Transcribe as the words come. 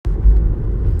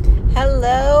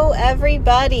Hello,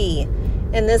 everybody,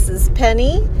 and this is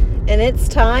Penny, and it's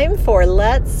time for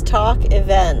Let's Talk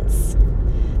Events.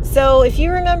 So, if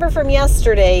you remember from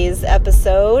yesterday's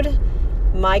episode,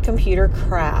 my computer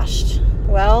crashed.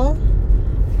 Well,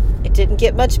 it didn't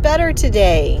get much better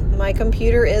today. My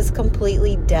computer is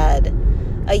completely dead.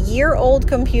 A year-old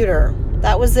computer.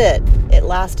 That was it. It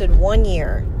lasted 1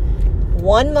 year.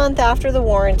 1 month after the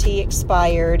warranty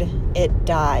expired, it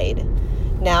died.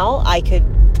 Now, I could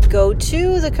go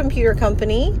to the computer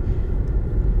company.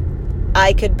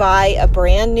 I could buy a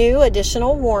brand new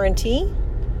additional warranty,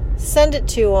 send it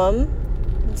to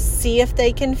them, see if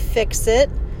they can fix it,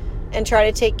 and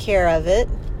try to take care of it.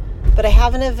 But I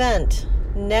have an event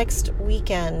next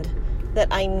weekend that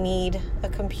I need a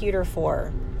computer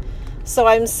for. So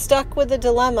I'm stuck with the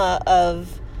dilemma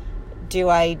of, do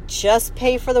I just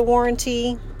pay for the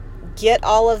warranty, get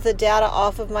all of the data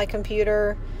off of my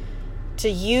computer to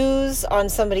use on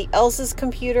somebody else's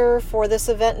computer for this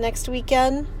event next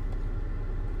weekend?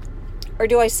 Or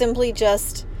do I simply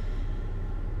just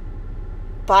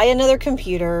buy another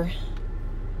computer,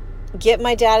 get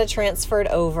my data transferred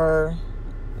over,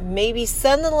 maybe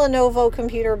send the Lenovo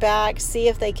computer back, see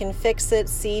if they can fix it,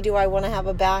 see, do I want to have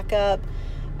a backup?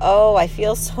 Oh, I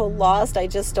feel so lost. I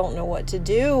just don't know what to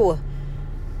do.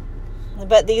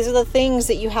 But these are the things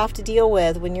that you have to deal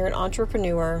with when you're an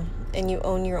entrepreneur and you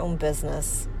own your own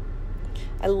business.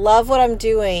 I love what I'm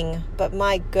doing, but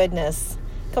my goodness,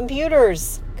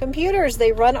 computers,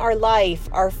 they run our life,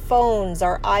 our phones,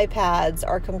 our iPads,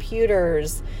 our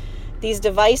computers, these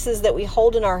devices that we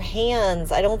hold in our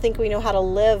hands. I don't think we know how to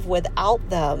live without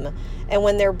them. And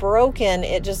when they're broken,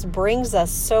 it just brings us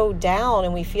so down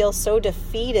and we feel so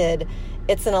defeated.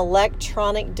 It's an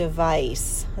electronic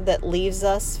device that leaves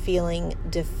us feeling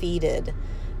defeated.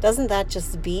 Doesn't that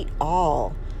just beat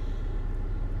all?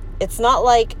 It's not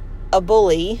like a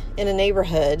bully in a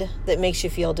neighborhood that makes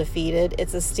you feel defeated.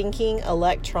 It's a stinking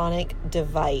electronic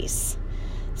device.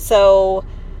 So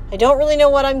I don't really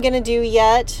know what I'm going to do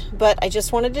yet, but I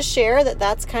just wanted to share that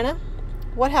that's kind of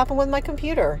what happened with my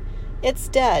computer. It's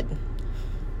dead.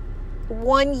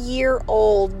 1 year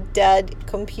old dead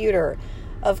computer.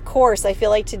 Of course, I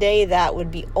feel like today that would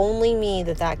be only me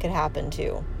that could happen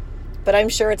to. But I'm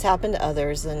sure it's happened to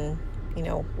others and,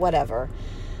 whatever.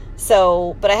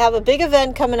 So, but I have a big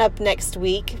event coming up next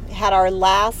week. Had our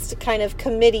last kind of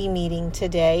committee meeting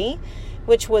today,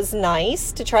 which was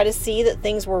nice to try to see that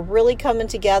things were really coming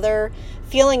together,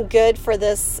 feeling good for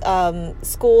this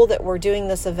school that we're doing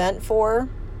this event for.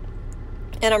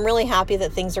 And I'm really happy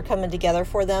that things are coming together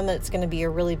for them, and it's going to be a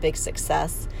really big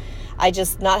success.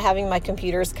 Not having my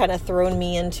computers kind of thrown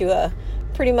me into a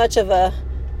pretty much of a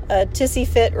tissy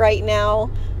fit right now,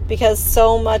 because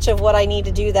so much of what I need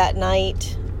to do that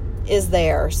night is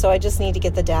there. So I just need to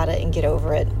get the data and get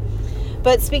over it.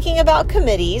 But speaking about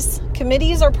committees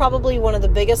are probably one of the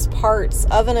biggest parts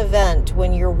of an event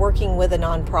when you're working with a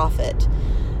nonprofit,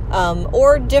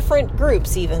 or different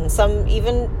groups even. Some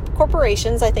even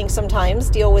corporations, I think,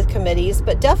 sometimes deal with committees,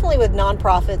 but definitely with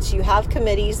nonprofits, you have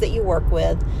committees that you work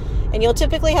with, and you'll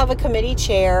typically have a committee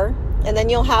chair, and then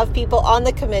you'll have people on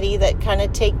the committee that kind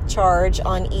of take charge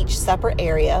on each separate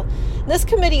area. This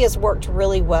committee has worked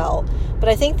really well, but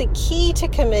I think the key to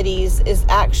committees is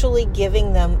actually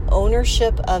giving them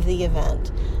ownership of the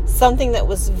event. Something that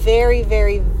was very,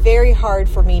 very, very hard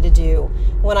for me to do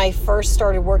when I first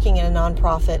started working in a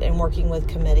nonprofit and working with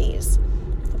committees.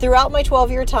 Throughout my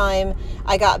 12-year time,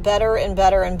 I got better and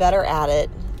better and better at it.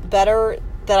 Better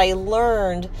that I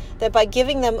learned that by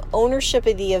giving them ownership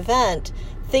of the event,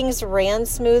 things ran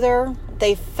smoother.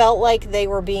 They felt like they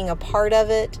were being a part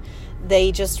of it.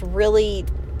 They just really,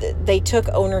 they took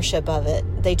ownership of it.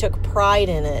 They took pride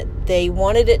in it. They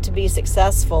wanted it to be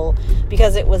successful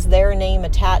because it was their name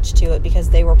attached to it,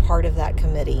 because they were part of that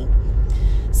committee.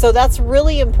 So that's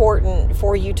really important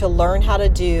for you to learn how to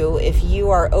do if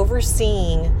you are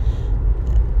overseeing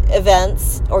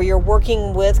events, or you're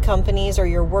working with companies, or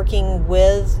you're working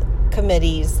with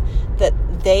committees, that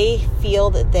they feel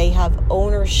that they have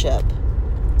ownership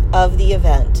of the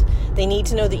event. They need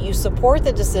to know that you support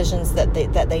the decisions that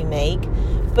they make,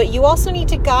 but you also need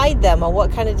to guide them on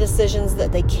what kind of decisions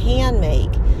that they can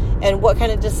make and what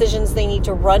kind of decisions they need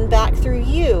to run back through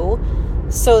you,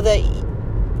 so that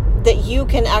you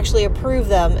can actually approve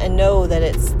them and know that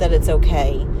it's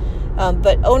okay.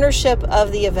 But ownership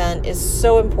of the event is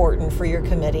so important for your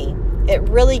committee. It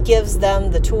really gives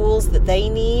them the tools that they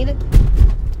need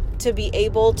to be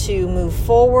able to move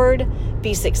forward,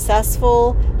 be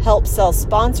successful, help sell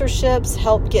sponsorships,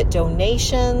 help get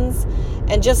donations,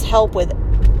 and just help with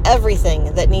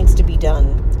everything that needs to be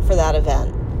done for that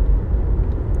event.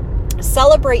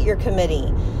 Celebrate your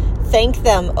committee. Thank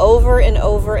them over and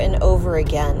over and over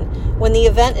again. When the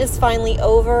event is finally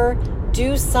over,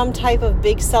 do some type of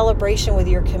big celebration with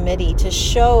your committee to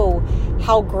show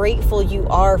how grateful you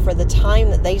are for the time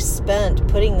that they spent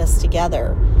putting this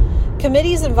together.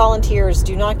 Committees and volunteers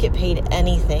do not get paid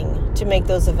anything to make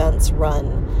those events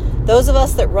run. Those of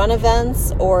us that run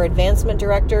events or advancement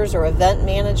directors or event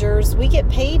managers, we get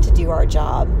paid to do our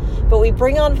job, but we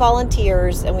bring on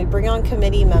volunteers and we bring on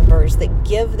committee members that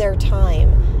give their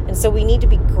time. And so we need to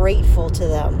be grateful to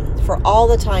them for all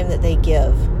the time that they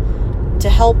give to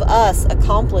help us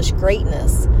accomplish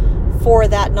greatness for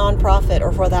that nonprofit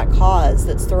or for that cause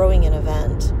that's throwing an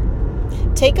event.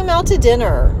 Take them out to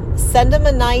dinner. Send them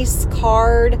a nice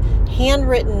card,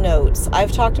 handwritten notes.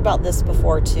 I've talked about this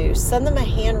before too. Send them a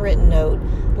handwritten note,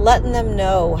 letting them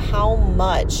know how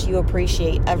much you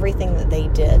appreciate everything that they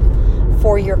did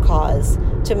for your cause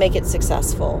to make it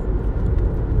successful.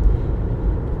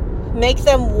 Make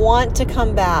them want to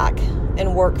come back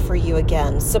and work for you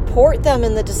again. Support them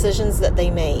in the decisions that they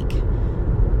make.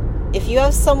 If you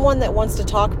have someone that wants to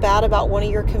talk bad about one of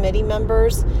your committee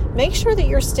members, make sure that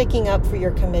you're sticking up for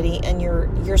your committee and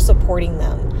you're supporting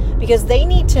them, because they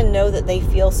need to know that they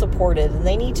feel supported and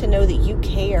they need to know that you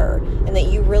care and that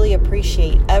you really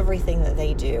appreciate everything that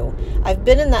they do. I've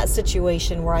been in that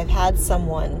situation where I've had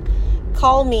someone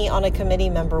call me on a committee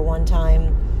member one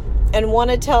time and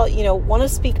want to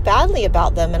speak badly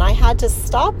about them, and I had to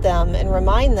stop them and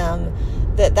remind them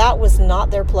that that was not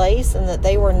their place and that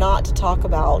they were not to talk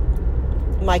about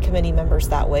my committee members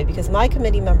that way, because my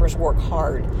committee members work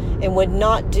hard and would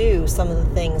not do some of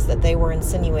the things that they were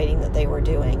insinuating that they were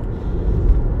doing.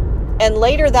 And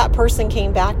later that person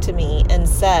came back to me and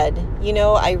said,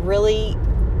 I really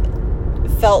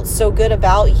felt so good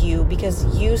about you because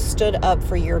you stood up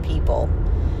for your people.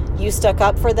 You stuck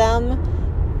up for them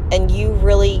and you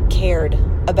really cared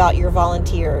about your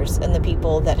volunteers and the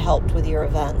people that helped with your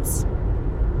events.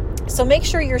 So make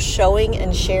sure you're showing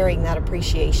and sharing that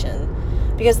appreciation,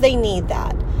 because they need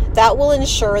that. That will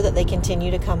ensure that they continue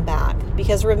to come back.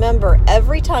 Because remember,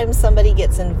 every time somebody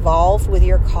gets involved with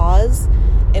your cause,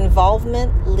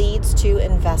 involvement leads to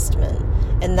investment.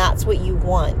 And that's what you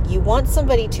want. You want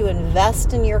somebody to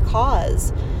invest in your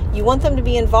cause. You want them to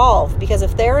be involved, because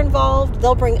if they're involved,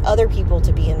 they'll bring other people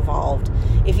to be involved.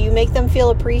 If you make them feel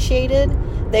appreciated,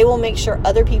 they will make sure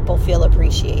other people feel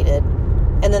appreciated.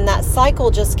 And then that cycle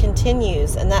just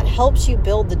continues, and that helps you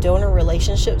build the donor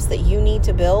relationships that you need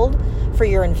to build for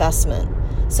your investment,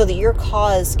 so that your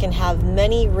cause can have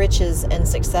many riches and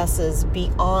successes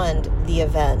beyond the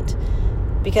event.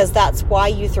 Because that's why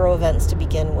you throw events to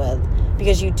begin with,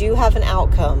 because you do have an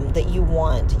outcome that you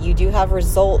want. You do have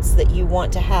results that you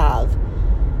want to have.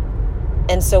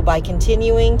 And so by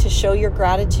continuing to show your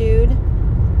gratitude,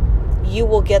 you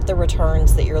will get the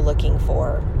returns that you're looking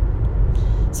for.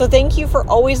 So thank you for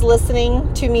always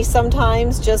listening to me.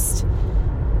 Sometimes just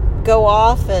go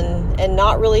off and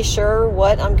not really sure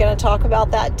what I'm going to talk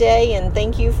about that day. And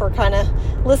thank you for kind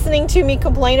of listening to me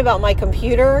complain about my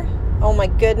computer. Oh my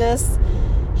goodness.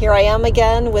 Here I am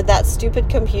again with that stupid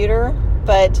computer.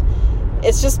 But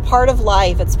it's just part of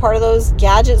life. It's part of those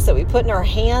gadgets that we put in our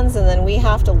hands, and then we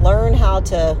have to learn how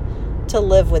to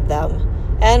live with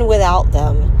them and without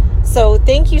them. So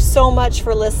thank you so much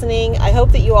for listening. I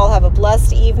hope that you all have a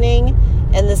blessed evening.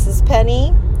 And this is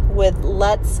Penny with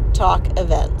Let's Talk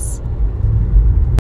Events.